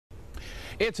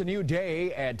It's a new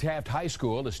day at Taft High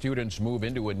School. The students move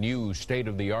into a new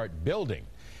state-of-the-art building.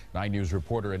 9 News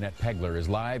reporter Annette Pegler is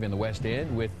live in the West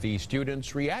End with the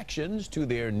students' reactions to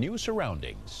their new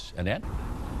surroundings. Annette?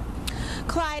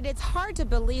 Clyde, it's hard to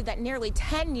believe that nearly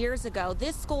 10 years ago,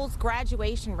 this school's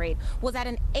graduation rate was at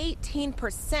an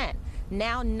 18%.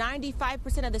 Now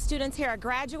 95% of the students here are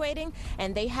graduating,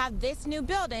 and they have this new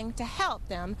building to help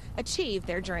them achieve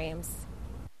their dreams.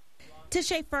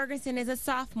 Tisha Ferguson is a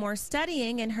sophomore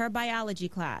studying in her biology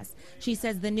class. She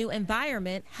says the new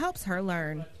environment helps her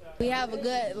learn. We have a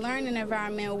good learning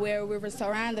environment where we were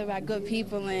surrounded by good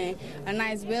people and a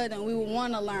nice building. We would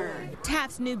want to learn.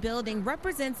 Taft's new building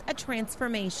represents a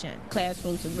transformation.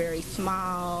 Classrooms were very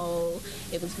small.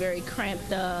 It was very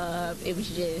cramped up. It was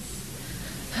just,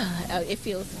 it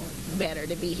feels better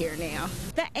to be here now.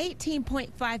 The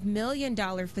 $18.5 million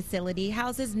facility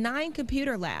houses 9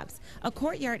 computer labs, a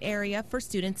courtyard area for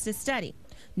students to study,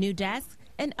 new desks,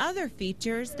 and other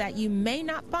features that you may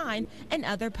not find in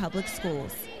other public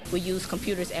schools. We use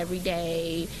computers every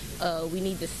day. We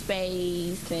need the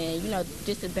space and,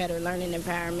 just a better learning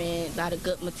environment, a lot of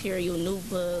good material, new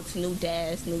books, new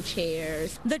desks, new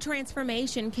chairs. The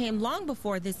transformation came long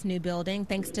before this new building,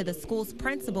 thanks to the school's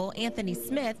principal, Anthony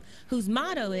Smith, whose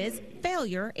motto is,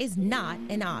 failure is not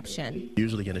an option.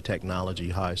 Usually in a technology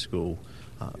high school,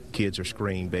 kids are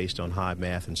screened based on high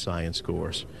math and science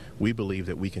scores. We believe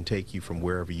that we can take you from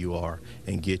wherever you are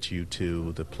and get you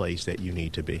to the place that you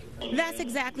need to be. That's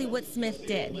exactly what Smith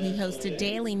did. He hosted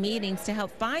daily meetings to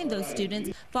help find those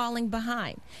students falling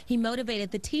behind. He motivated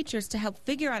the teachers to help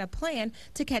figure out a plan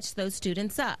to catch those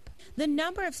students up. The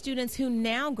number of students who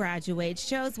now graduate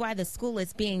shows why the school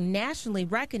is being nationally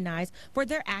recognized for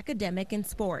their academic and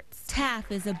sports.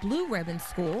 Taft is a blue ribbon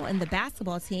school, and the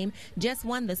basketball team just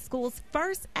won the school's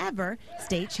first ever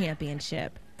state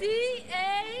championship.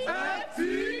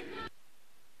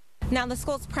 Now, the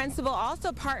school's principal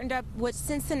also partnered up with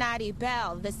Cincinnati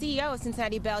Bell. The CEO of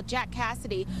Cincinnati Bell, Jack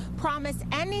Cassidy, promised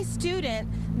any student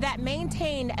that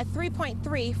maintained a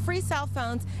 3.3 free cell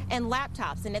phones and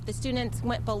laptops. And if the students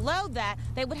went below that,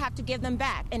 they would have to give them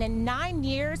back. And in 9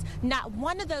 years, not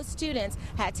one of those students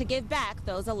had to give back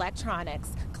those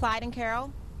electronics. Clyde and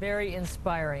Carol? Very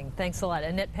inspiring. Thanks a lot.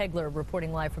 Annette Pegler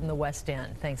reporting live from the West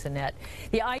End. Thanks, Annette.